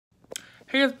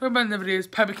Hey guys, welcome back to the video. It's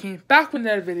Pepper King back with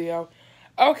another video.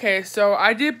 Okay, so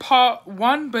I did part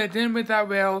 1, but it didn't went that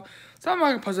well. So I'm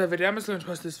not gonna post that video. I'm just gonna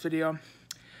post this video.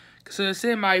 So it's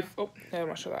in my I don't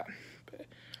want to show that. But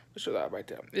I'll show that right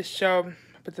there. It showed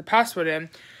put the password in,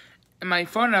 and my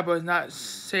phone number is not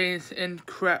saying it's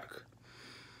incorrect.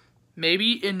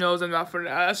 Maybe it knows I'm not from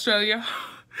Australia.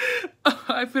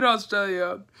 I put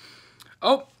Australia.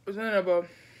 Oh, it's another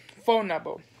phone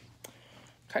number.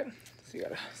 Okay, so you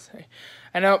gotta say.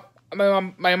 I know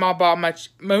my mom bought my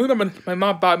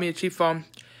mom bought me a cheap phone.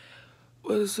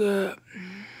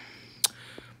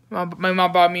 My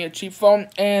mom bought me a cheap phone,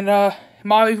 and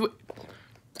mom, if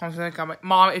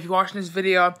you're watching this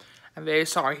video, I'm very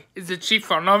sorry. It's a cheap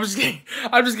phone. No, I'm just kidding.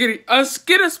 I'm just kidding.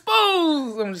 Skid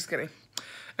exposed. I'm just kidding.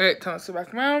 Okay, turn this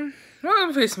back around.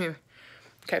 No, face me.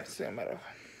 Okay, so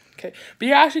okay, but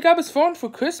yeah, I actually got this phone for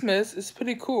Christmas. It's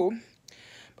pretty cool.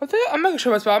 But I'm not gonna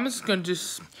show my spot. I'm just gonna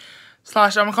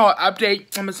I'm gonna call it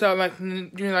update. I'm gonna start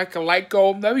doing like a like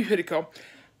goal. That'd be pretty cool.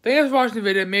 Thank you guys for watching the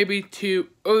video. Maybe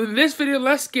in this video,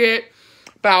 let's get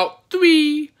about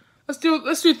 3. Let's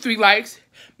do 3 likes.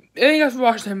 Thank you guys for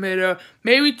watching the video.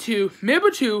 Maybe 2.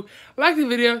 Like the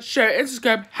video, share it, and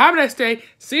subscribe. Have a nice day.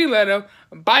 See you later.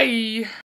 Bye.